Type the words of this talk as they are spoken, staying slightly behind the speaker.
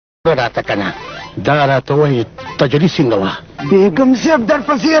راته کنه دا راته وایي تجري څنګه وه بیګم صاحب در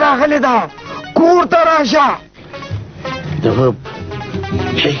پسې راغلې ده کور ته راشه دغه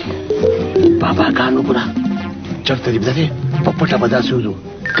باباګانو ګوره چېرته دې بدلې په پټه به داسې وځو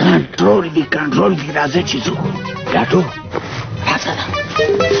کنټرول دي راځه چې ځو ګاټو راځه ده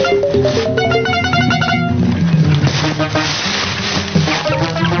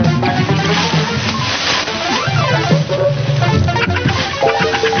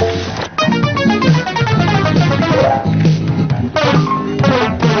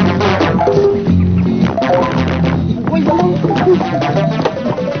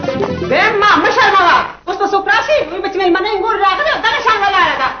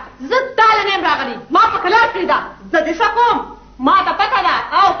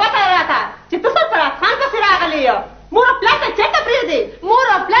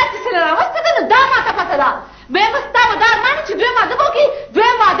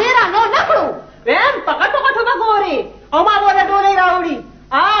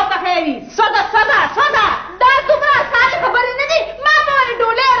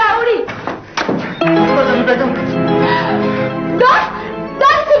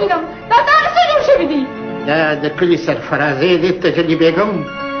کلی سرفرازی دې تجلي بیګم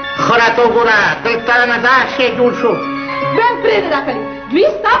ښه راته وګوره دلته نه دا شی جوړ شو بیا پرېږدې دا کلي دوی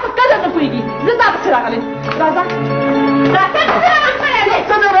ستا په قدر نه پوهېږي زه ستا پسې راغلی راځه ډاکټر پسې روان کړی دی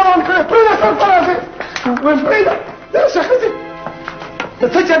څه مې روان کړی پرېږده سرفرازي ویم پرېږده درشه ښځې د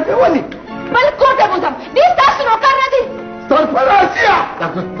څه چل مې ولي بل کور ته بوځم دې ستاسو نوکر نه دي سرفرازیه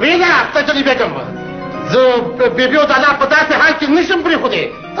پرېږده تجلي بیګم زه بیبي او دادا په داسې حال کې نشم پرېښودی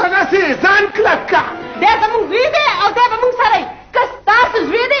هغسې ځان کلک کړه دی زموږ زوی دی او دی به موږ سره که ستاسو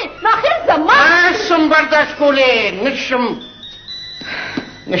زوی دی نو اخر زما نشم برداشت کولی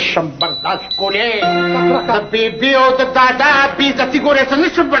نشم برداشت کولی د بیبي او د دادا بېعزتي ګورې څه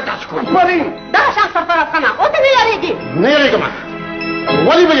نشم برداشت کولی دغه شان سرفراز خانه اوس نه یارېږي نه یارېږم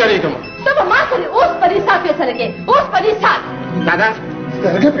ولې به یارېږم ته به ما سره اوس په دې ساعت فیصله کوې اوس په دې ساعت دادا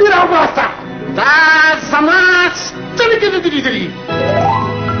سترګې پرې راوباسه دا زما سترګې نه دي لیدلي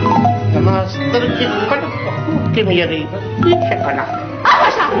زما سترګې کټ په خوب کې مې یارېږي ښه که نه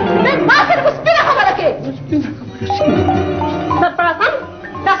احمدشاه نن ما سره په سپینه خبره کوې سرفراز خان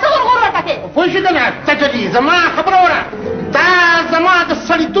دا څه ورغور ورته کوې پوه شې که نه تجلي زما خبره وره دا زما د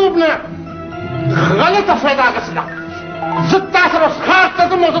سړیتوب نه غلطه فایده اخیستې ده زه تا سره اوس ښار ته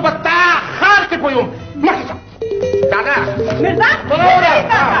ځم او زه به تا ښار کې پوه یم مخکې ځه دادا مرزا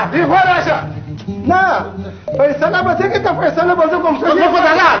دې خوا راشه نه فیصله به څه کې ته فیصله به زه کوم دغه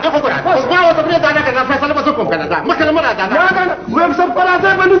دادا دغه ګوره ما ورته پرېږده دادا که فیصله به زه کوم که نه دا مخکې نه مه راځه نه ویم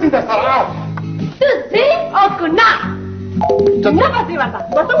سرفرازی به نه ځي در سره ته ځې او که نه نه به ځې ورته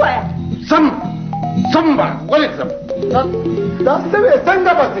ورته ووایه ځم به ولې ځم دا څه وې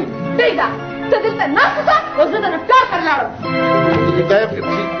څنګه به ځې پرېږده ته دلته ناست شه او زه د نه پلار سره لاړم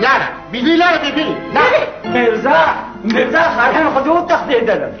لاړه بیبي لاړه بیبي مرزا خانان خو دې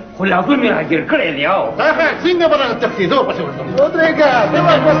وتښتېدل خو لاسونه مې راګیر کړی دی او څنګه به رانه تښتېدو پسې ورځم ودرېږه ته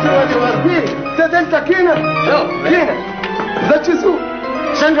به پسې ولې ورځې ته دلته کښېنه کښېنه زه چې څو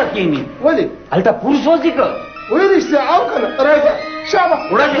څنګه کښېني ولې هلته پور سوځي که وایي رښتیا او که نه راځه شابه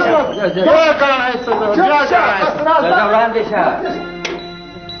وړاندې شه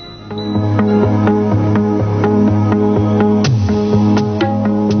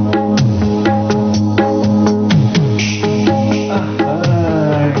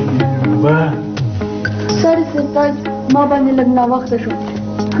ما باندې لږ ناوخته شو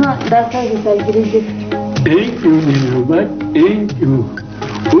دا ستاسو سالګرې دی تینکیو دلربا تینکیو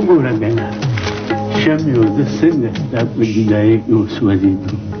وګوره کنه شمې او زه څنګه ستا په جدایۍ کې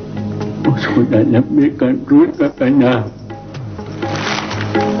وسوځېدو اوس خو دا لب مې کنټرول کړه که نه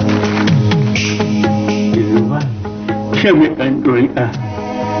دلربا شمې کنټرول کړه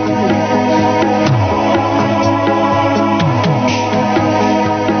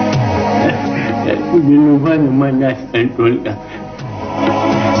دلربا زما لاس کنټرول کړه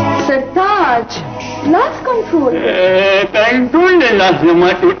سرتاج لاس کنټرول کنټرول دی لاس زما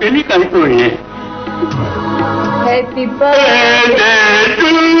ټوټلي کنټرول دی Happy birthday to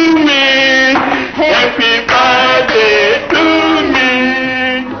me. Happy birthday to me.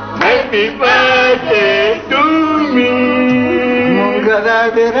 Happy birthday to me. Mungala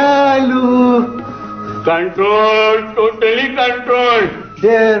deralu. Control, totally control.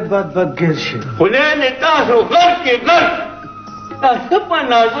 ډېر بد ګیر شي خدای دې تاسو غر کې غر تاسو په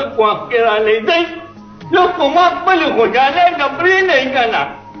نازک وخت کې رالیدئ نو کومه خپلې خوشحالۍ نه پرېږدئ که نه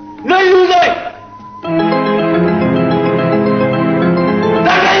نه یوځئ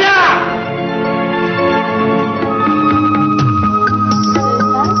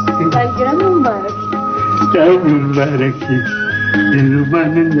سالګرا مبارک تا مبارک وي دلربا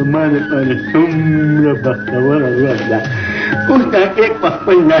نن زما دپاره څومره بختوره ورځ ده اوس دا کیک په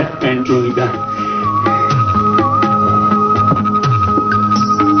خپل لاس کنټرول کړه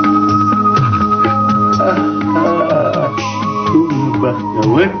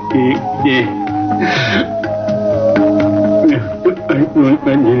بختور کیک دی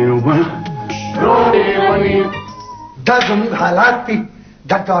دا زموږ حالات دي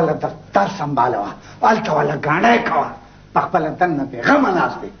دلته والا دفتر سنبالوه هلته والا ګاڼی کوه په خپله دننه بېغمه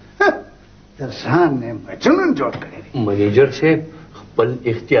ناست دی د ځان یې مجنون جوړ کړی دی منیجر صاحب خپل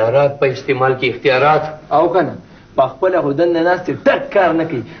اختیارات په استعمال کې اختیارات او که نه په خپله خو دننه ناست دی ټک کار نه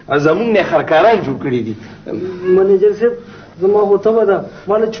کوي زموږ نه خرکاران جوړ کړي دي منیجر صاحب زما خو تبه ده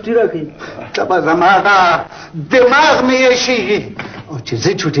ماله چټي راکوي تبه زما ده دماغ مې یشېږي او چې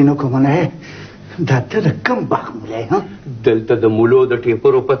زه چوټي نه کوم نه دا ته د کوم باغ مولی دلته د مولو د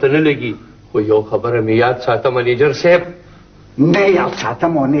ټیپرو پته نه لګي خو یو خبره مې یاد ساته منیجر صاحب نه یاد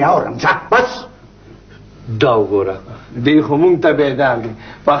ساتم او نه اورم ځه بس دا وګوره دی خو مونږ ته بیدار دی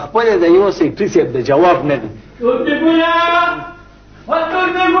په خپله د یو سیکرټري صاحب د جواب نه دی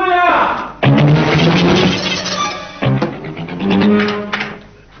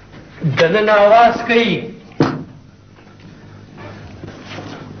دننه آواز کوي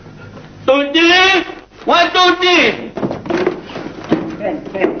توتی و توتی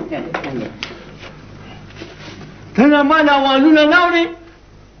ته نه ما نه اوازونه نه اورې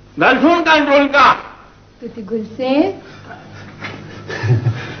دا ټول کنټرول کا توتی ګل صاحب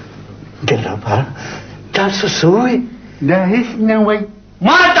دلربا تاسو څه وایي دا هېڅ نه وایي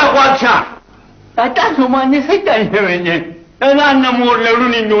ما ته غوږ شه تاسو باندې څه کار شوی دی ځان نه مور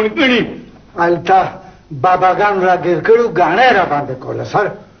لړونې جوړ کړي هلته باباګانو راګیر کړو ګاڼی را باندې کوله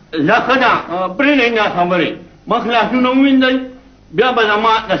سر لکه ده پرېږدئ دا خبرې مخ لاسونه ووینځئ بیا به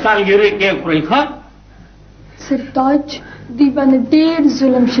زما د سالګرې کیک خورئ ښه سرتاج دوی باندې ډېر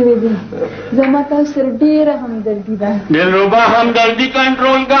ظلم شوی دی زما تاسو سره ډېره همدردي ده دلربا همدردي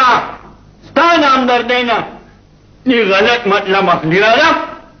کنټرول کا ستا نه همدردۍ نه دې غلط مطلب اخلي راځه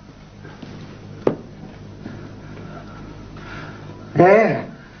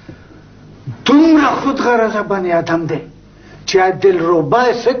دومره خود غرضه بني آدم دی چې دلربا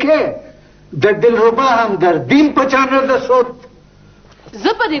یې څه کې د دلربا همدردي په چا نه ده سود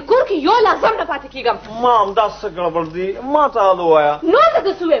زه په دې کور کې یو لازم نه پاتې کېږم ما همدا څه ګړبړ دي ما ته ووایه نو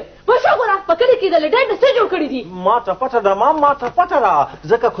لږه څه ویم وشه ګوره په کلي کې د لډۍ نه څه جوړ کړي دي ما ته پته ده ما ته پته ده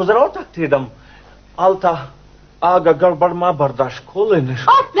ځکه خو زه راوټکتېدم هلته هغه ګړبړ ما برداشت کولی نه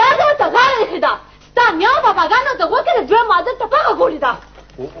شو او پلار دې ورته غاړه ایښې ده ستا نیا باباګانو د غوښې د دویم واده ټپه غوړې ده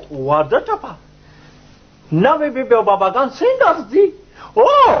واده ټپه نوې بېبې او باباګان څنګه دي او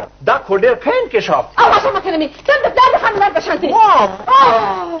دا خو ډېر ښه انکشاف او ماشه مه کړه مې ته د پلار د خاندان په شانتې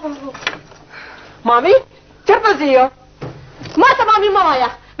مامي چېرته ځې ما ته مامي مه وایه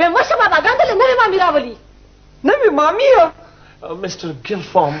ویم مشه باباګان دلې نوې مامي راولي نوې مامي مسټر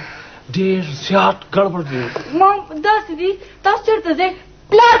ګلفام ډېر زیات ګړبړ دی مام داسې دي تاسو چېرته ځئ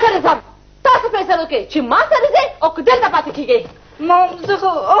پلار کره ځم تاسو فیصله وکړئ چې ما سره ځئ او که دلته پاتې کېږئ مام زه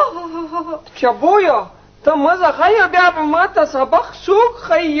خو چبویه ته مزه ښیه بیا به ما ته سبق څوک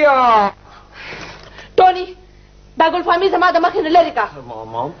ښیه ټوني دا ګلفامي زما د مخې نه لرې کړه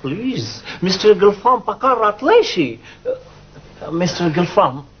ماما پلیز مسټر ګلفام په کار راتلی شي مسټر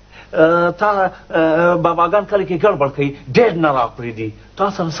ګلفام تا باباګان کلي کې ګړبړ کوي ډېر نه راکړي دي تا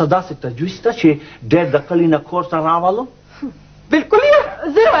سره څه داسې تجویز شته چې ډېر د کلي نه کور ته راولم بلکل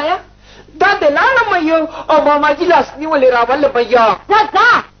یې زه وایه دا د لاړم یو او ماماجي لاس نیولې راولم یا ځه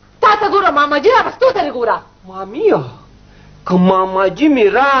ځه تا ته ګوره ماماجي را پستو ته ګوره مامیا که ماماجي مې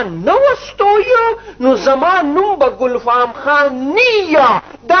را نه وستویه نو زما نوم به ګلفام خان نیه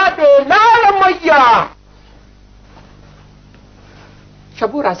دا د لاړم یا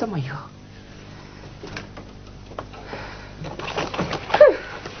شبو راځم یا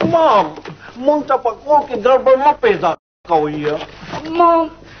مام مونږ ته په کور کې ګړبړ مه پیدا کوئ مام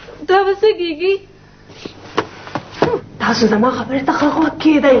دا به څه کېږي تاسو زما خبرې ته ښه غوږ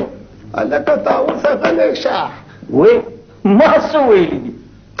کېدئ هلکه تا اوسه غلی شه وی ما څه ویلي دي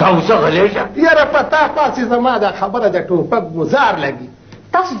تا اوسه غلی شه یاره په تا پاسې زما دا خبره د ټوپک ګزار لګي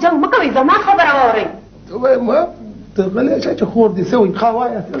تاسو جنګ مه کوئ زما خبره واورئ وایم ته غلی شه چې خور دې څه وایي ښه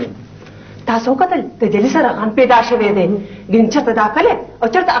وایه تاسو وکتل د جلي سره غم پیدا شوی دی ګین چېرته دا کلی او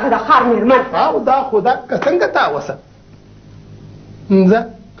چېرته هغه د ښار مېرمن او دا خو دا که څنګه تا اوسه ځه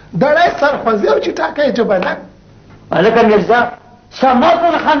دړی سرخوځي او چې ټاکۍ ژبه نه هلکه میرزا سما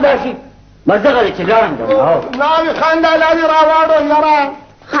ته خندا شي مزه غلې چې لاړم ناوې خانلاله دې راواړو یاره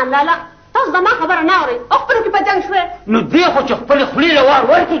خان لاله تاسو زما خبره نه اورئ او خپلو کې په جنګ شوې نو دې خو چې خپلې خولې له وار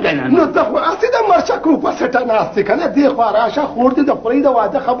ورکړي که نه نو ته خو هسې د مرچکو په سټه ناست یې که نه دې خوا راشه خور دې د خولۍ د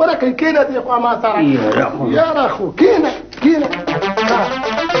واده خبره کوي کښېنه دې خوا ما سره یاره خو کښېنه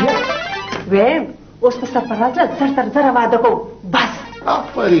ویم اوس په سفر راځه زر تر زره واده کوو بس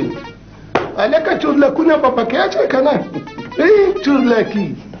آفرین هلکه چورلکونه به پکې اچوې که نه چورلکي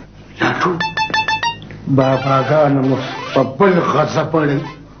باباګانو مو په بل غزه پړی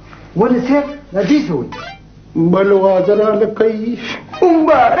ولې صاحب د دې څه وایي بل واده راله کوي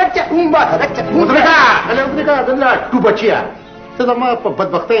ودرېږه دلته تو بچیه ته زما په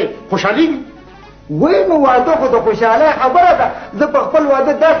بدبختۍ خوشحالېږي وای نو واده خو د خوشحالۍ خبره ده زه په خپل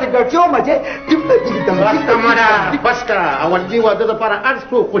واده داسې ګډ شوم چې بس که اول دې واده دپاره هر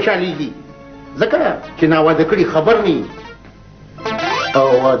څوک خوشحالېږي ځکه چې ناواده کړي خبر نه او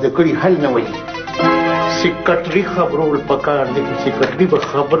واده کړي حل نه وایي سیکرټري خبرول پکار دی چې سیکرټري به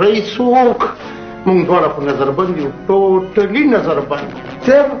خبرې څوک مونږ دواړه خو نظربند یو ټوټلي نظربند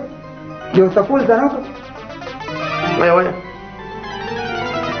صاحب یو تپوس ده نه وایه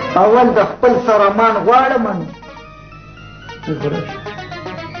اول د خپل سرمان غواړم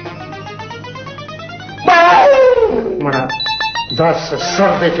مړه دا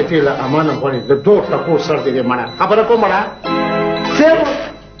سر دی چې ته له امانه غواړې د دوه ټکو سر دی مړه خبره کوم مړه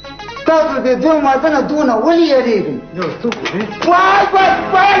صاحب تاسو د دې ماده نه دونه ولې یېرېږئ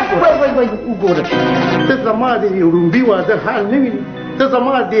وګوره ته زما د رومبي واده حال نه وینې ته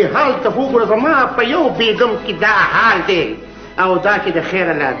زما دې حال ته وګوره زما په یو بیګم کې دا حال دی او دا چې د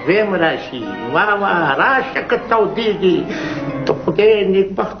خیره لا دویم راشي واه راشه که تودېږي ته خدای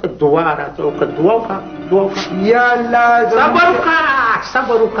نیکبخته دعا راته وکړه دعا وکړه یا الله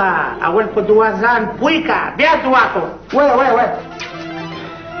صبر وکړه اول په دعا ځان پوه کړه بیا دعا کوه وایه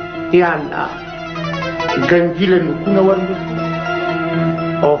یا الله ګنجیله نوکونه ورلو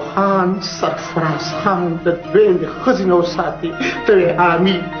او خان سرفراز خان د دویم د ښځې نه وساتې ته یې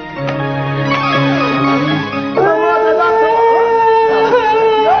امین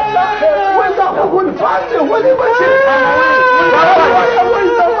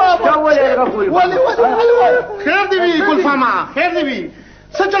خیر دې وي ګلفاما خیر دې وي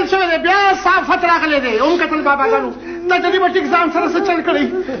څه چل شوی دی بیا صافت راغلی دی اوم کتل باباګانو تجلي به ټیک ځان سره څه چل کړی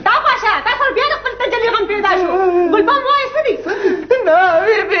دا پاشه تا سره بیا د خپل تجلي غم پیدا شو ګلبام وایي څه دي نه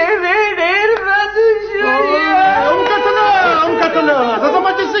ډېر راځو شو اوم کتل دا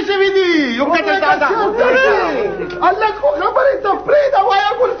زما چې څه شوي دي اوم کتل دادا الله خو خبرې ته پرېږده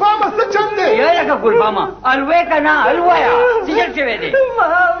وایه ګلفاما څه چل دی یاره ګلفاما الوی که نه الویه څه چل شوی دی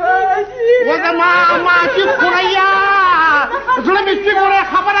و زما ماشي خوریا زړه مې چېګوره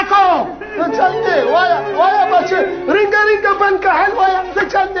خبره کوم څه چل دی وایه بچې رینګه بند که حل وایه څه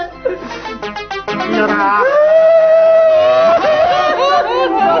چل دی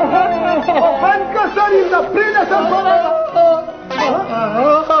بند که سر یې د پرېږده سر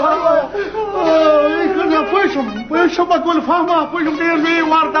پوه شوم ګلفاما پوه شوم ډېر لوی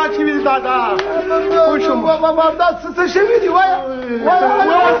واردات شوي دي دادا پوه شوم واردات څه شوي دي وایه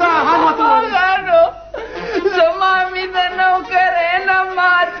زما مینه نوکرې نه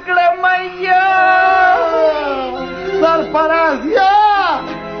مات کړم سرفرازیا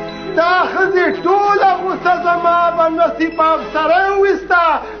دا ښځې ټوله غوسه زما به نصیب افسره وویسته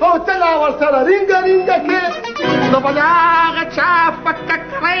او ته لا ورسره رینګه کې زه به د هغه چا په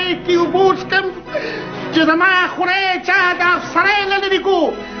ککرۍ کې اوبه وڅښم چې زما خورۍ چا د افسرۍ نه لرې کړو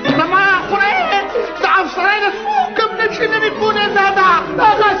زما خورۍ د افسرۍ نه څوک هم نه شي لرې کولی دادا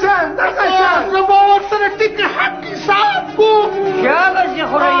دغه شان زه به ورسره ټیک حق حساب کوم شابه چې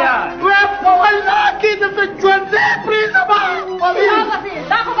خوریا په والله کې درته ژوندی پرېږدمه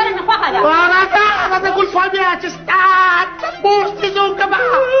دا خبره مې خوښه ده راځه ګلفامیا چې ستا تپوس دې زه وکړمه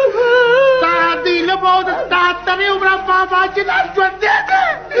ستا دیله به او د ستا ترې عمره بابا چې دا ژوندی دی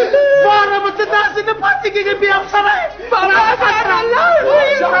باره به ته داسې نه پاتې کېږې بې افسره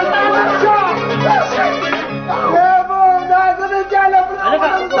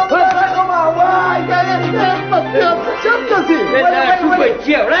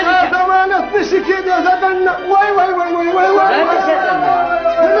ضمانت نشي كده زدنا واي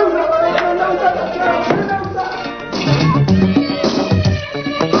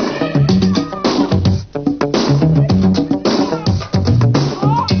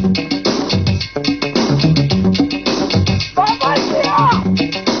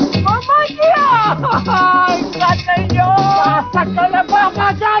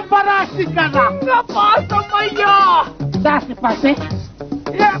Pase.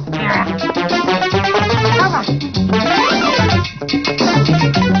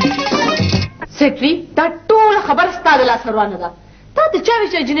 سیکري دا ټول خبر ستا د لاس روانه ده تا ته چا وی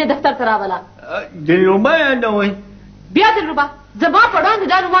چې جنې دفتر ته راوله دلربا یادوئ بیا دلربا زما په وړاندې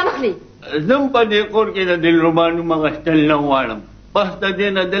دا نوم وانخلي زم په دې کور کې د دلربا نوم اخیستل نه غواړم پس د دې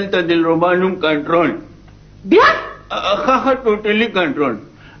نه دلته دلربا نوم کنټرول بیا ښه ټوټلي کنټرول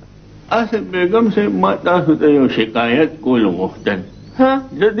آصف بیگم صاحب ما تاسو ته یو شکایت کول غوښتل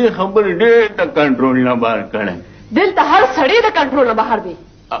د دې خبرې ډېر د کنټرول نه بهر کړی دلته هر سړی د کنټرول نه بهر دی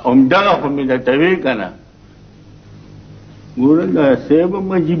همدغه خو مې درته وی که نه ګوره دا صاحب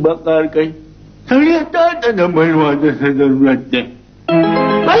هم عجیبه کار کوي سړی تا ته د بل واده څه ضرورت دی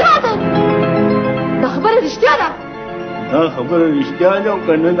بل واده دا خبره رښتیا ده دا خبره رښتیا ده او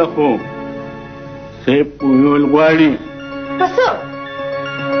که نه ده خو صاحب پوهول غواړي په څه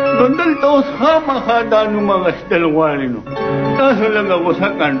نو دلته اوس خامخا دا نوم اخیستل غواړي نو تاسو لږه غوسه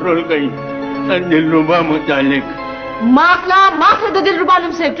کنټرول کوئ د دلربا متعلق ماخلا د دلربا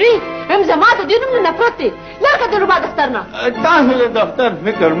نوم صاحب پرې هم زما د دې نوم نه نفرت دی لکه دلربا دفتر نه تاسو د دفتر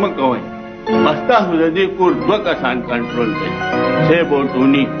فکر مه کوئ بس تاسو د دې کور دوه کسان کنټرول کوئ صاحب او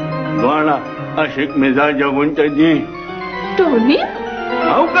ټوني دواړه عاشق مزاجه غونته دي ټوني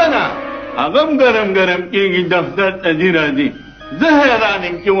او که نه هغه هم ګرم ګرم کېږي دفتر ته ځي راځي زه حیران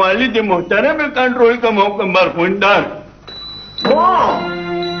یم چې والد محترم یې کنټرول کړم او که برخوندار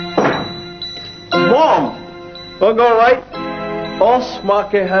Mom! Go right. اوس ما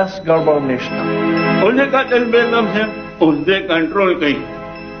کې هیڅ ګړبړ نشته اوس دې قاتل بیگم صاحب اوس دې کنټرول کوي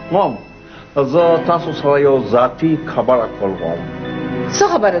مام زه تاسو سره یو ذاتي خبره کول غواړم څه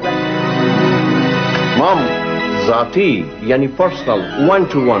خبره ده مام ذاتي یعنی پرسنل 1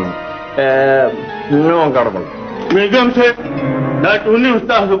 to 1 نو ګړبړ بیگم صاحب دا ټولې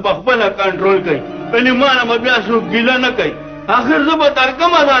تاسو په خپله کنټرول کوي پهلې ما نه به بیا څوک ګیله نه کوي آخر زه به تر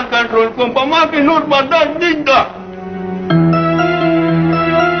کومه ځان کنټرول کوم په ما کې نور برداشت نشته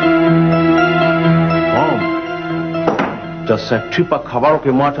د سیکټري په خبرو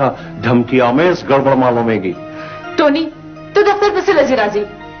کې ماته دھمکی آمیز ګړبړ معلومیږي ټوني ته دفتر پسې لږ راځي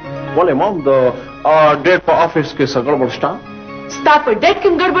ولې مام د ډیټ په افیس کې څه ګړبړ شته ستا په ډیټ کې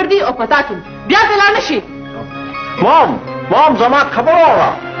ګړبړ دی او پتا کې بیا ته لاړ نشي مام زما خبره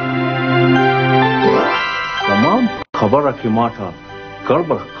وره تمام خبره کې ماته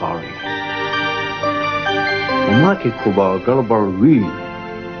ګړبړ ښکاري ما کې خو به ګړبړ وي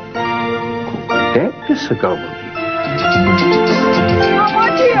ډیټ کې څه ګړبړ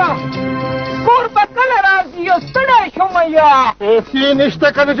ماماجیه کور به کله راځي یو ستړی شوم یا پیسې نشته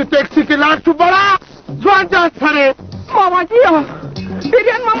که نه چې ټیکسي کې لاړ شو بړه ځوان جان سره ماماجیه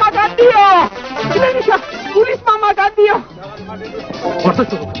بیریان ماما ګاندیو لنیشه پولیس ماما ګاندیو ورته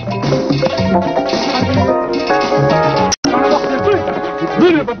شو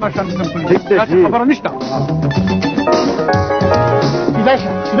ډېرې بدماشان دي داسې خبره نشته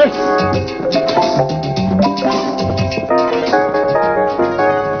سیده شه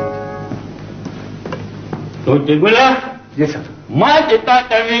توتی ګله جی سر ما چې تا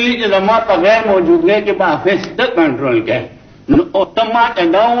ته ویلي چې زما په غیر موجودګۍ کې به افیس ته کنټرول کوې نو او ته ما ته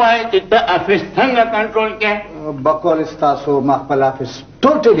دا ووایې چې ته افیس څنګه کنټرول کوې بقول ستاسو ما خپل افیس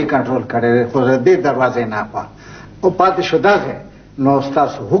ټوټلی کنټرول کړی دی خو د دې دروازې نه خوا او پاتې شو دغه نو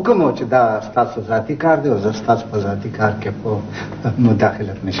ستاسو حکم و چې دا ستاسو ذاتي کار دی او زه ستاسو په ذاتي کار کې په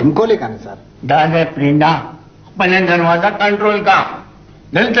مداخلت نشم کولی که نه سر دا دی پرېږده خپله دروازه کنټرول کا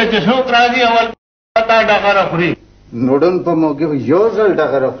دلته چې څوک راځي اول تا ډغره خوري نوډن په موقع یو ځل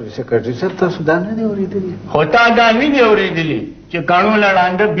ډغره خوري سیکرټري صاحب تاسو دا نه دی اورېدلي خو تا دا نه دي اورېدلي چې کاڼو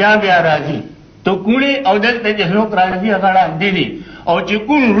لړانده بیا راځي تو کوڼې او دلته چې څوک راځي هغه ړانده دي او چې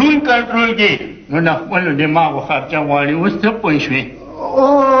کوم روڼ کنټرول کې نو د خپل دماغو خرچه غواړي اوس څه پوه شوې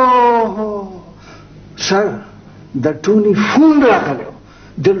اوه سر د ټوني فون راغلی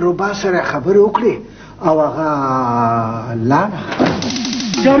دلربا سره خبرې وکړې او هغه لاړه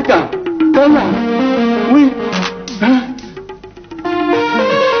چېرته کله وی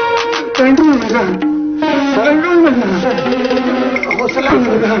کنټرول مې ده کنټرول مې ده حوصله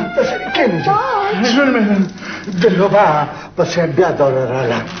تسلي کښېنه کنټرول مې ده دلربا پسې بیا دوره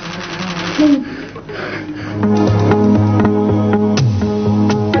راغله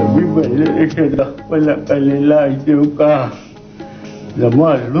طبیبه لرې شه د خپله کل علاج دې وکړه زما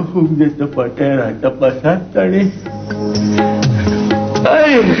زړه خوږ دی ته پټی راته په سر تړې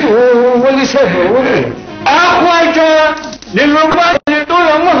ولې صاحب ولې اخواته د لوبا دې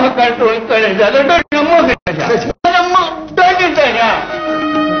ټوله مخه کنټرول کړې ده د ډډې مخې ته شه ډډې ته شه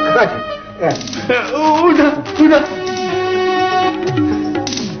وده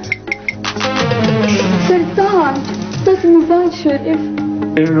سلطان تاسو مزاج شریف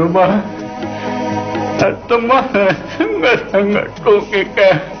لوبا ته ما څنګه ټوکې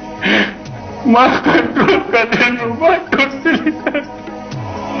کوې ما کنټرول کړی نو ما ټوټلی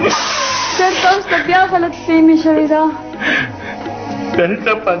سر تاسو ته بیا غلط فهمي شوې ده.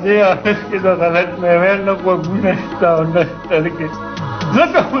 دلته په دې آفس کې د غلط میوې نه غوږونه شته او نه سترګې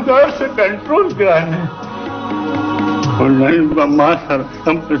ځکه خو د هر څه کنټرول ګران دی. خو نن به ما سره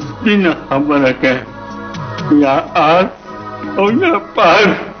سم په سپینه خبره کوې یا آر او یا پار.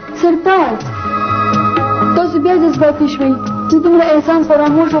 سرتاج تاسو بیا جذباتي شوئ. زه دومره احسان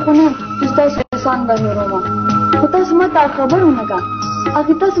فراموشه خو نه چې ستاسو احسان به هېروم. خو تاسو ما ته خبر ونه کړه.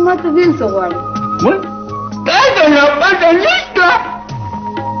 اخر تاسو ما ته ویل څه غواړئ؟ تا ته نه پته نشته.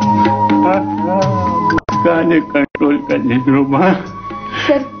 ځان یې کنټرول کړي دروما.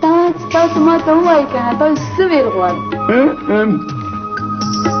 سرتاج تاسو ما ته ووایئ که نه تاسو څه ویل غواړئ؟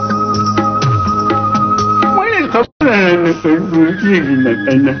 ولې خبره نه کنټرول کېږي نه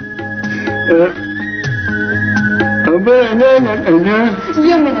که نه خبره نه نه که نه.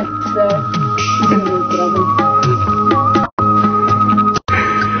 یو منټ سر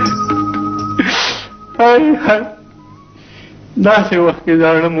هاي هاي داسې وخت کې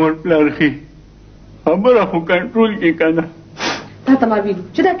زاړه مور پلار ښي خبره خو کنټرول کې که نه. تا ته ما ویلو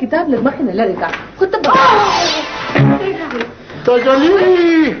چې دا کتاب لږ مخکې نه لرې کړه خو ته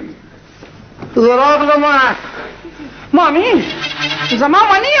تجلی زه راغلم. مامي زما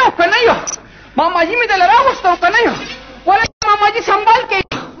منی یو که نه یو؟ ماماجي مې دله راوسته او که نه یو؟ ولې ماماجي سنبال کوي.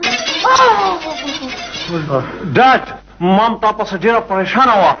 ډاډ مام تا پسې ډېره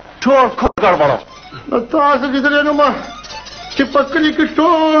پریشانه وه ټول کور ګډوډ. تاسو لیدلی نه ما چې په کلي کې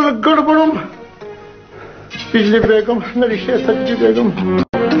ټول ګډوډ. بجلي بیګم نریشې سبجي بیګم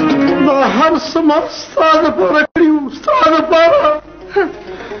دا هر څه ما ستا دپاره کړي وو ستا دپاره.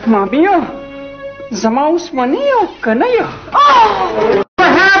 مامي زما اوس منی یو که نه یو؟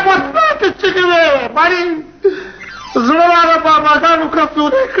 چغې وې باري زړه راله باباګانو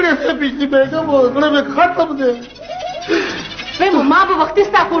کمزورې کړې ده بجلي بیګم زړه مې ختم دی. وایي ما به وختي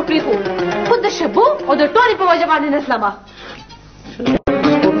ستا کور پرېښود خو د شبو او د ټولې په وجه باندې نه تلمه.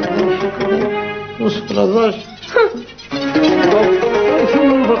 اوس راځه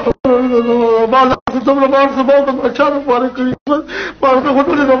بازار ته دومره بار څه به د چا دپاره کړي بار ته خو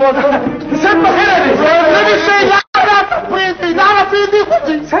ټولې زما سر په خیره دی نوي شی راته پرېږدئ دا نه پرېږدئ خو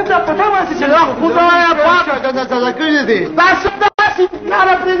سر ته په تا باندې چې دا خدایه پاکه تازه کړي دي دا څه داسې دا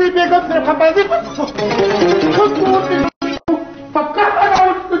نه پرېږدئ بېګم ترې خفه دي خو کور دې په کټه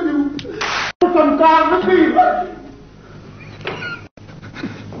راوسته دي کوم کار نه کوي.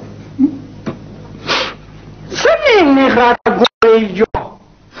 څنګه مې راته ګورې یو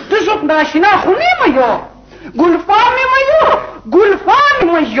ته څوک ناشنا خو نه یم یو ګلفام یم یو ګلفام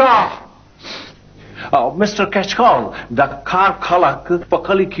یم یو. مسټر کچکال د کار خلک په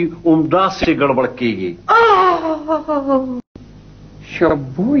کلي کې همداسې ګډوډ کېږي.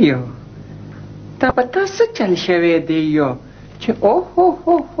 شبویو تا په تا څه چل شوی دی یو چې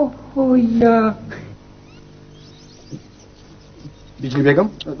اوهو یا بجلی بیگم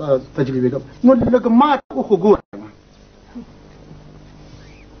تجلی بیگم نو لږ ما ته خو ګوره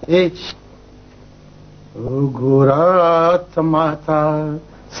هیڅ وګوره ته ما ته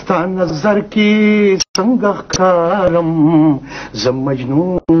ستا نظر کې څنګه ښکارم زه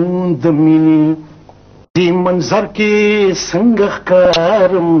مجنون د مینې دې منظر کې څنګه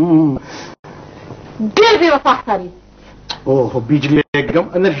ښکارم. ډېر بې وفا ښکاري. اوه بجلی بیگم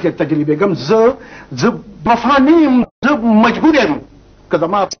نرجله تجلی بیگم زه وفا نه یم زه مجبور یم که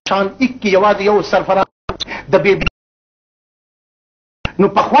زما په شان ایک کې یوازې یو سرفراز د بې نو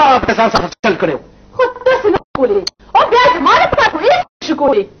پخوا به ځان څخه چل کړی و. خو داسې نه کولې او بیا زما لپاره خو هېڅ نشي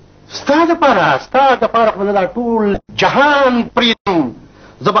کولی. ستا دپاره خو نه دا ټول جهان پرېږدم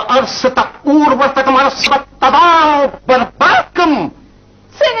زه به هر څه ته اور ورته کړم هر څه به تباه او برباد کړم.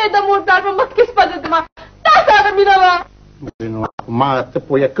 څنګه د مور پلار په مخ کې سپږېدمه دا څه هغه مینه وه. ما ته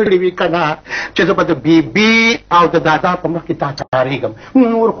پویه کړې وي که نه چې زه به د بیبي او د دادا په مخ کې تا ته کارېږم.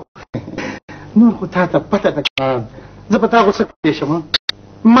 نور خو تا ته پته ده که زه په تا غوسه کولی شم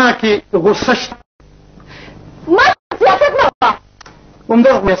ما کې غوسه شته. ما سیاست نه وه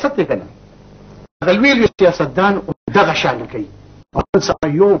همدغه سیاست دی که نه هغه لوی لوی سیاستدان همدغه شان کوي او بل څخه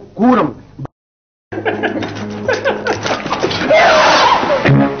یو ګورم.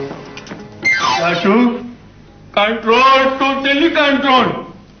 پاشو کنټرول ټوټلی کنټرول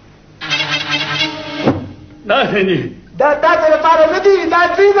داسې دي دا تاسو لپاره نه دي دا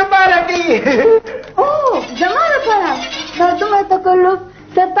دوی لپاره دي. اوه زما لپاره دا دومره تکلف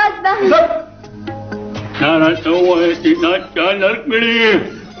سرتاج دا چا راته ووایه چې دا چا لر کړي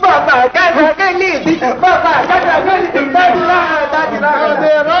بابا ګټه غلي دي بابا ګټه غلي دي دا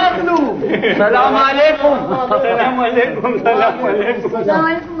راغلو سلام علیکم سلام علیکم سلام علیکم السلام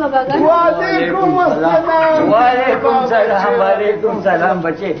علیکم بابا ګان وعلیکم السلام وعلیکم سلام وعلیکم سلام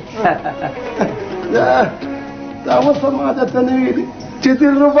بچي دا اوس ما درته نه ویلي چې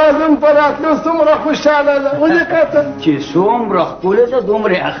دلربا زموږ په راتلو څومره خوشحاله ده ولې کتل چې څومره ښکلې ده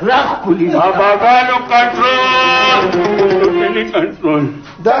دومره اخلاق ښکلي دي باباګانو کنټرول ټوټلي کنټرول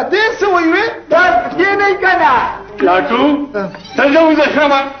دا دې څه ویوې دا دې نه که نه لاټو ته زه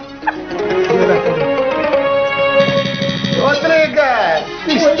وځښمه ودرېږه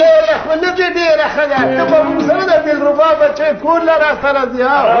ډېره خو نه دې ډېره ښه ده ته به موږ سره د دلربا بچی کور له را سره ځي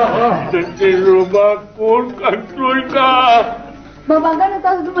د دلربا کور کنټرول کا بابا ګان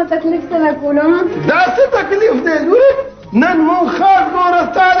تاسو دومره تکلیف څنګه کولو دا څه تکلیف دی ګورې نن مونږ خاص ګوره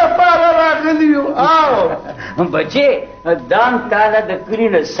ستا دپاره راغلي یو بچې دام تاله د کلي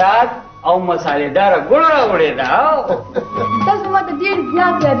نه ساګ او مسالېداره ګوړه راوړې ده تاسو ماته ډېر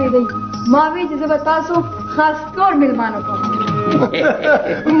زیات یادېدئ ما وی چې زه به تاسو خاص طور میلمانه کوم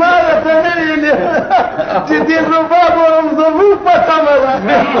ما درته نه ویلې چې دلربا ګورم زموږ په تمه ده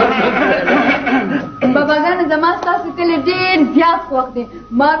باباګانو زما ستاسو کلی ډېر زیات خوښ دی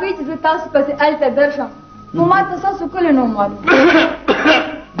ما وی چې زه تاسو پسې هلته درشم خو ما ته ستاسو کلی نوم معلوم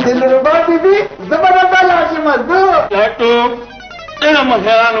دلربا بیبي زه به درته لازمه زه لاټو ته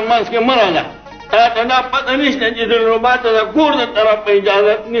مشرانو منځ کې مه راځه تا ته دا پته نشته چې دلربا ته د کور د طرفه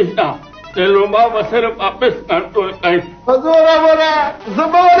اجازت نشته دلربا به صرف اپس کنټرول کوي په زوره وره زه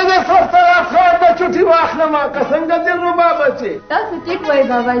به ولې د سره ښار ته چوټي واخلم که څنګه دلربا بچې تاسو ټیک وایي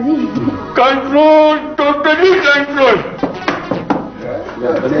باباجي کنټرول ټوټلي کنټرول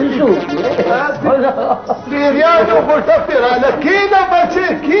ډېریانو خو ټپې راله کېنه بچې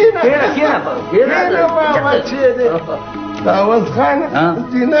کېنه بچې دی داود خان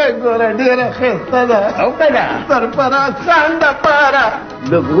جینۍ ګوره ډېره ښایسته ده او که ده سرفراز خان دپاره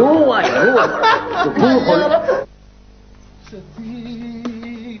لږ ووایه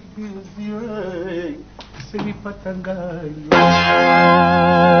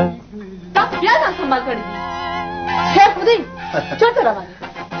تاسو بیا ځان سنبال کړي دي خیر خو دی چېرته روان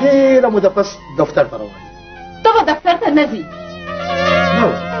یې ډېره موده پس دفتر ته روان ته به دفتر ته نه ځې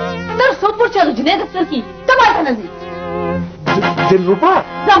تر څو پورې چې هغه جنۍ دفتر کې ته به هلته نه ځې دلربا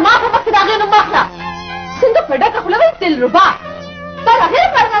زما په مخ کې د هغې نوم مه اخله څنګه په ډکه خوله وایي دلربا تا د هغې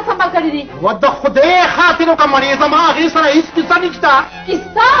لپاره ځان سنبال کړي دي و د خدای خاطر وکړه مړې زما هغې سره هېڅ کیسه نشته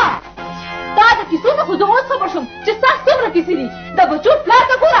کیسه دا د کیسو څه خو زه اوس خبر شوم چې ستا څومره کیسې دي د بچو پلار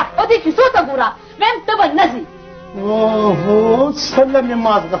ته ګوره او دې کیسو ته ګوره ویم ته به نه ځې اوهو څله مې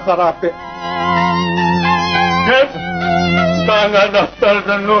مازغه خراب دی ستا دا دفتر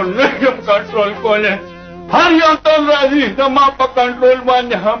ته نور نه شم کنټرول کولی هر یو تن راځي زما په کنټرول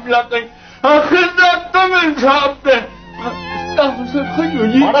باندې حمله کوي آخر دا کم انصاف دی ستا خو سر ښه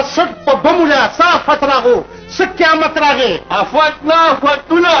جوړي مړه سټ په بموله څه افت راغو څه قیامت راغې افت نه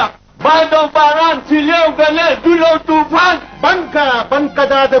افتونه باد او باران سیلې او ګلې دول او طوفان بند که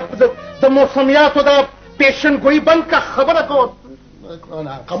دا د موسمیاتو د پیشن گویی بند که خبره کو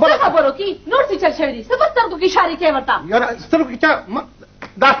څه خبرو کې نور څه چل شوي دي څه په سترګو کې اشارې کوې ورته یاره سترګو کې چا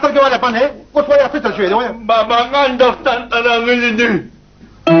دا سترګې والا بند دی اوس وایه څه چل شوی دی وایه باباګان دفتر ته راغلي دي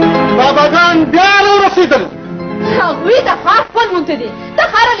باباګان بیا راورسېدل هغوی د ښار خپل مونته دي د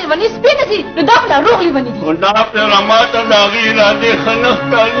ښاره لیوني سپي نه دي نو دا خو لا روغ لیوني دي خو دا پلره ماته د هغې ارادې ښه نه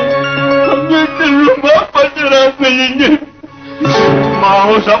ښکاري همدې دلربا پسې راغلي دي ما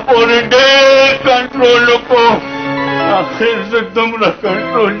اوسه پورې ډېر کنټرول وکړو آخر زه دومره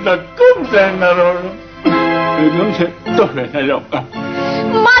کنټرول د کوم ځای نه راوړم بیګم صاحب ته فیصله وکړه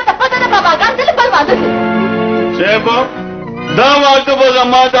ما ته پته ده باباګان دلته بل واده کوي صاحب دا واده به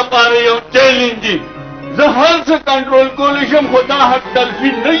زما دپاره یو چیلنج دي زه هر څه کنټرول کولی شم خو دا حق تلفي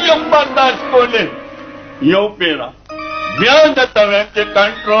نه یم برداشت کولی یو پیره بیا درته وایم چې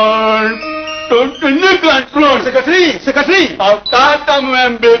کنټرول ټوټلي کنټرول سکرټري او تا ته م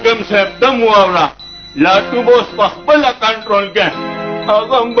وایم بیګم صاحب ته م واوره لاټو به اوس په خپله کنټرول کوي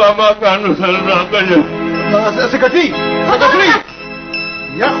هغه هم باباګانو سره راغلی سکرټري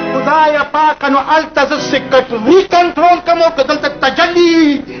یا خدایه پاکه نو هلته زه سکرټري کنټرول کوم او که دلته تجلي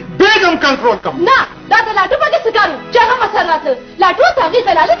بیګم کنټرول کوم نه دا د لاټو باندې څه کار و چې هغه مسر راته لاټو ته هغې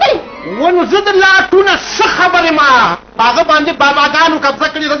دلالت کوي ونو زه د لاټو نه څه خبرې ما هغه باندې باباګانو قبضه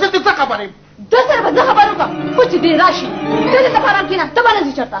کړې ده زه دې څه خبرې ده سره به زه خبر وکړم خو چې دې راشي ته دلته په ارام کښېنه ته به نه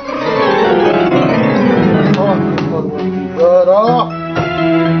ځې چېرته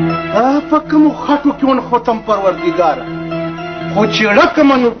په کومو خټو کې ونښوتم پروردګاره خو چې ړکم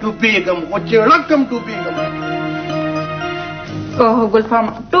نو ډوبېږم خو چې ړکم ډوبېږم اوه ګلفام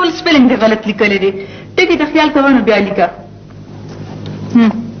ټول سپیلنګ دی غلط لیکلی دی ټکي ته خیال کوه نو بیا لیکه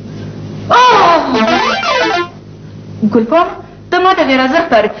ګلفام ته ما ته ډېر ارزښت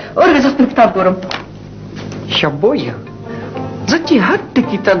ښکارې ورګه زه خپل کتاب ګورم شبویه زه چې هر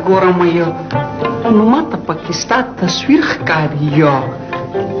ټکي ته ګورم نو ما ته پکې ستا تصویر ښکاري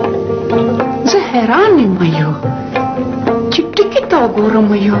زه حیران یم چې ټکي ته ګورم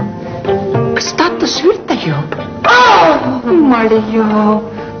ستا تصویر ته مړیو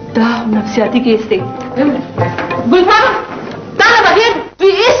دا نفسیاتي کیس دی ګلفام تا نه بغیر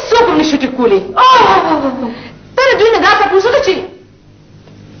دوی هېڅوک هم نشو ټیکولی ته د دوی نه دا تپوس وکړه چې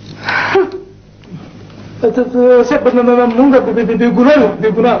صاحب مونږ بېګناه یو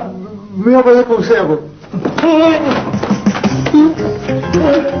بېګناه بیا به یې کوم صاحب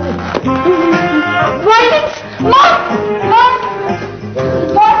Violence! Mom! Mom!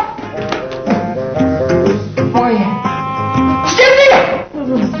 Mom!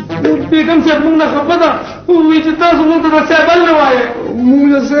 بیگم صاحب مونږ نه خفه ده وایي چې تاسو مونږ ته د صاحبل نه وایې مونږ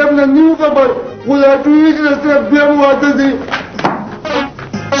د صاحب نه نیو خبر خو دا ټوي چې د صاحب بیا مو واده دی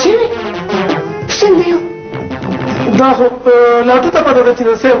څنګه یو دا خو لاټو ته پته ده چې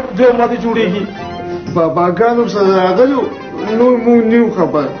د صاحب دویم واده جوړېږي باباګانو سره راغلو نور مونږ نیو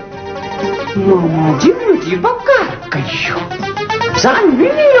خبر ماجي به کار کوي ځان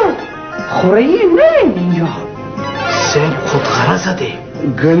ویني خوره یې نه ویني صاحب خودغرضه دی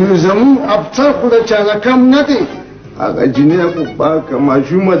ګنې زمون افسر خو د چا نه کم نه دی هغه جینۍ خو پاکه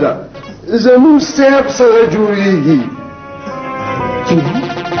ماشومه ده زمون صاحب سره جوړېږي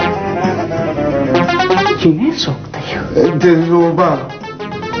جینۍ څوک دی دلربا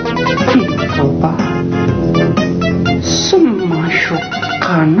دلربا څه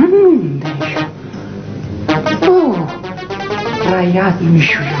معشوقانه نوم دی رایاد مې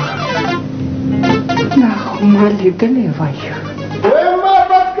شو دا خو ما لیدلی وای ما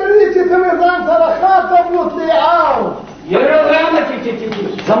بد کړي چې ته مې ځان سره خاص بوتلی او یاره ورانه چې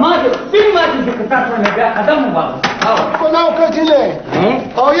زما د سپین ماتې چې که تاسو نه بیا قدم وواغست ګناه وکړه جینۍ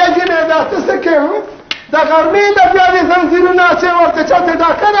او یا جینۍ دا ته څه کوې د غرمې نه بیا دې زنځیرونه اچوې ورته چاته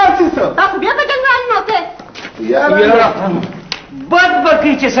ډاکه راځي څه تاسو بیا په جنګال نوته یاره بد به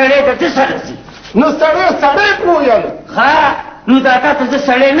کوي چې سړی د ده سره ځي نو سړی پویل ښه نو دا تا ته زه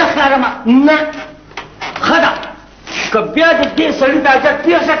سړی نه ښکارم نه ښه ده که بیا د دې سړي د عادت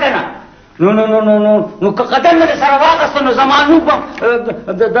پېښ شه که نه نو که قدم مې سره واخېسته نو زما نوم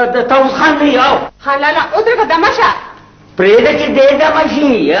به د طاووس خان نه وي او لالا ودرېږه دمه شه پرېږده چې دی دمه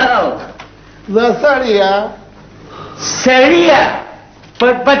شي او دا سړیه سړیه په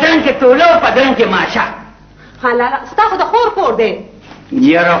بدن کې توله او په بدن کې ماشه لالا ستاسو د خور کور دی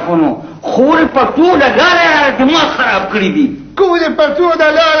یاره خو نو خور په ټوله لاره دماغ خراب کړي دي کولی په ټوله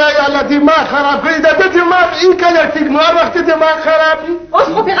لاره یاله دماغ خراب کړي د ده دماغ این کله ټیک نو هر وخت دماغ خراب وي اوس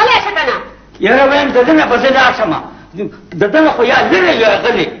خو پې غلی شه که نه یاره وایم د ده نه به زه لاړ شمه د ده نه خو یا لرې یا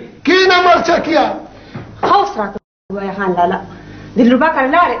غلې کینه مرچکیه ښه اوس راته ووایه خان لالا دلربا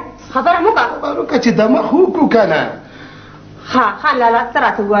کره لاړې خبره مو کړه خبره وکړه چې دمه خو وکړو که نه ها خان لالا ته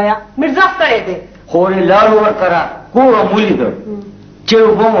راته ووایه مرزا ستړی دی خورې لاړو ورکره کوره مو لیده چې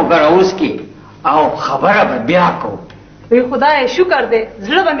اوبه مو کړه اوس کې او خبره به بیا کوو وی خدای شکر دی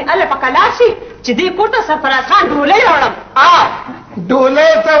زړه به مې هله په کلا شي چې دې کور ته سرفراز خان ډولۍ راوړم او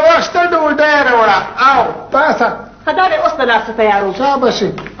ډولۍ ته وخته ډوډۍ راوړه او تاسه ښه دا دی اوس د لاړ څه تیار وو شاباشي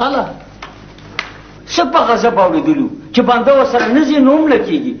هله څه په غضب اورېدلو چې بنده ورسره نه ځي نو هم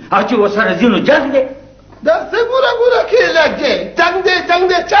لګېږي او چې ورسره ځي نو جنګ دی دا څه ګوره کې لګې جنګ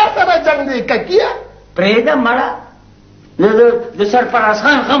دی چا سره جنګ دی ککیه پرېږده مړه د سرفراز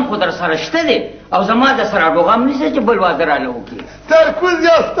خان غم خو در سره شته دی او زما د سره اډو غم نیسه چې بل واده راله وکړي ترکوز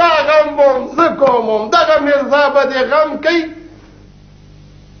یا ستا غم بوم زه کومم دغه مرزا به دې غم کوي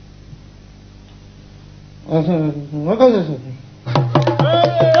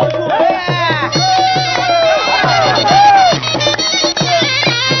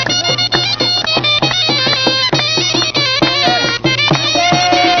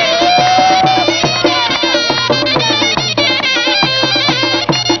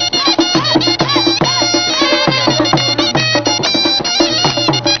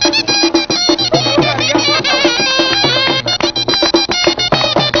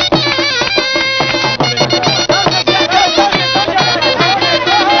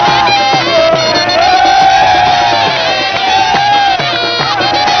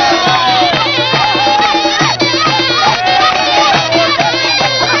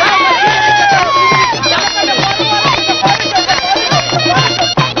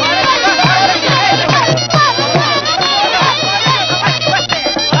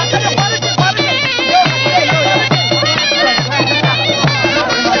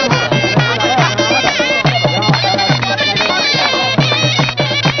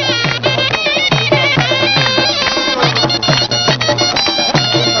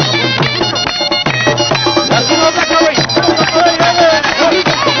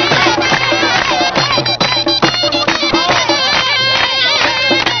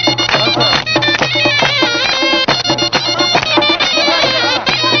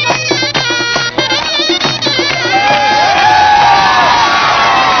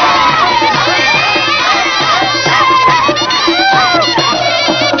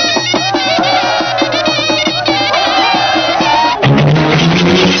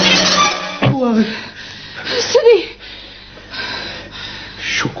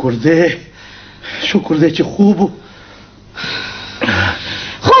شکر دی چې خوب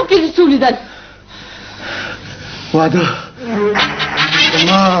کې دې څه ولیدل؟ واده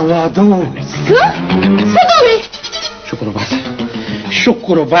زما واده و. څه کوې؟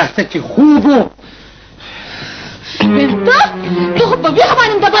 شکر وباسه چې خوب و. ته خو په ویښه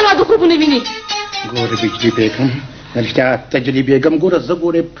باندې د بل واده خوبونه وینې. ګوره بجلي بیګم رښتیا تجلي بیګم ګوره زه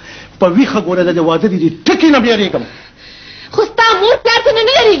ګورې په ویښه ګوره د واده دي ټکي نه بیارېږم. خو ستا مور پلار ته نه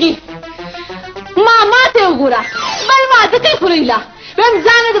یارېږي. ما ته وګوره بل واده کوي خورېله ویم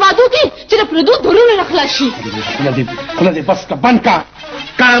ځان د وادو کې چې د پردو دورونه نه خلاص شي. خوله دې بس که بند کا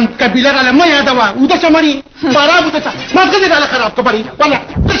کام قبیله راله مه یادوه اوده شه مړي باراب اوده شه مازغه دې راله خراب که مړي وله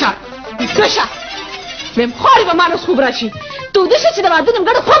کشه ویم خورې به ما نس خوب را شي ته اوده شه چې د واده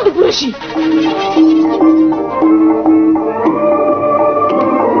نیمګړی خوب دې پوره شي.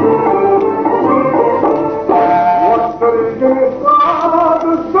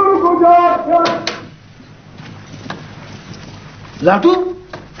 لاټو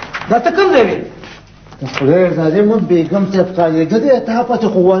دا ته کوم دی وې خدای زاده مو بیگم صاحب قالیده دی ته پته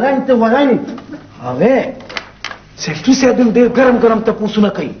خو ورانی هغه سیفټي صاحب دې ګرم تپوسونه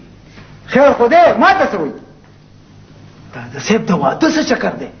کوي. خیر خدای ما ته څه وایي دا د صاحب د واده څه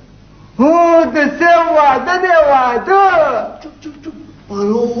چکر دی؟ هو د صاحب واده دی واده. چپ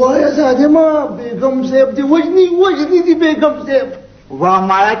وایه زاده ما بیگم صاحب دی وجني دی بیگم صاحب وا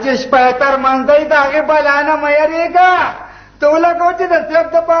مالا چې شپه تر منځی د هغې بلا نه مه یارېږه ته ولګوه چې د صاحب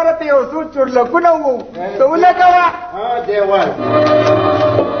دپاره په یو څو چورلکونه وو ته ولګوه دیوال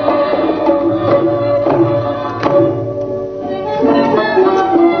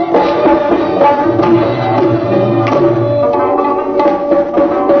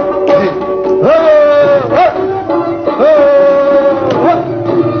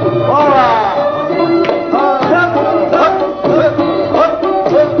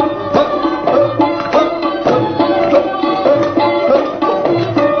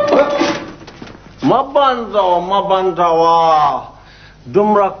ما بندوا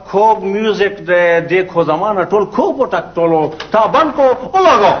دومره خوب میوزیک دی دیکھو زمانه ټول خوب وټکټولو تا بند کو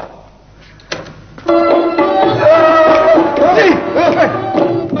ولګو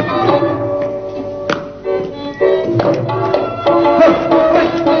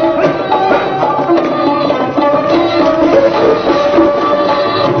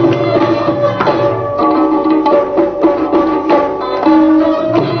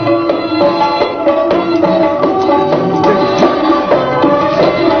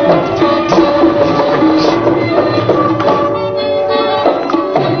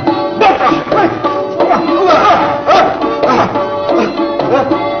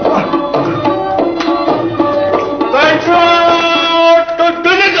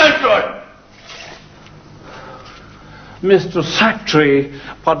Mr. Secretary,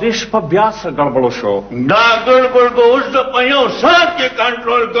 Pradesh pa bya sa garbado sho. Da garbad ko us da payo saat ke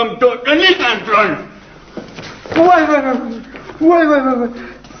control kam totally control. Wai.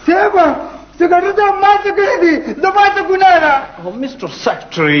 Seba, segala da mat kare di, da mat gunara. Oh, Mr.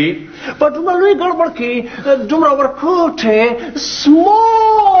 Secretary, but malui garbad ki dumra war kote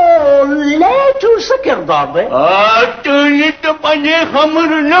small little sakerdar de. Tu ni to pane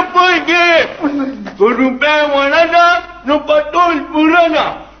hamar na poige. Rupe wana da no patol purana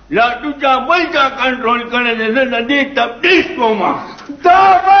la tu jabal ka control kare de nadi tabdish koma da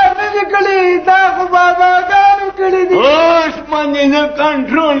ba ne nikali da ko baba ga nikali di os mane na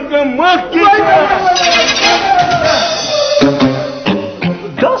control ka makki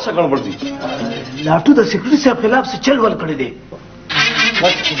da sagal bardi Latu the secretary साहब खिलाफ से चलवल करे दे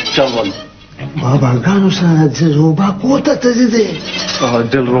चलवल बाबा गानो सारा दिलरुबा कोता तजे दे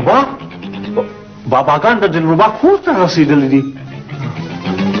दिलरुबा बाबागान د دلربا کور ته رسیدلی دي.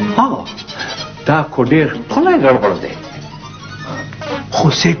 دا خو ډېر ټولی ګړبړ دی. خو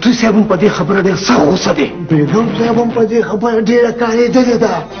سیکرټري صاحب هم په دې خبره ډېر سخت غوسه دی. بیګم صاحب هم په دې خبره ډېره کارېدلې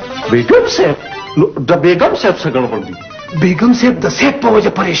ده. بیګم صاحب نو د بیګم صاحب څه ګړبړ دي؟ بیګم صاحب د صاحب په وجه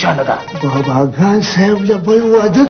پریشانه ده. باباګان صاحب د بل واده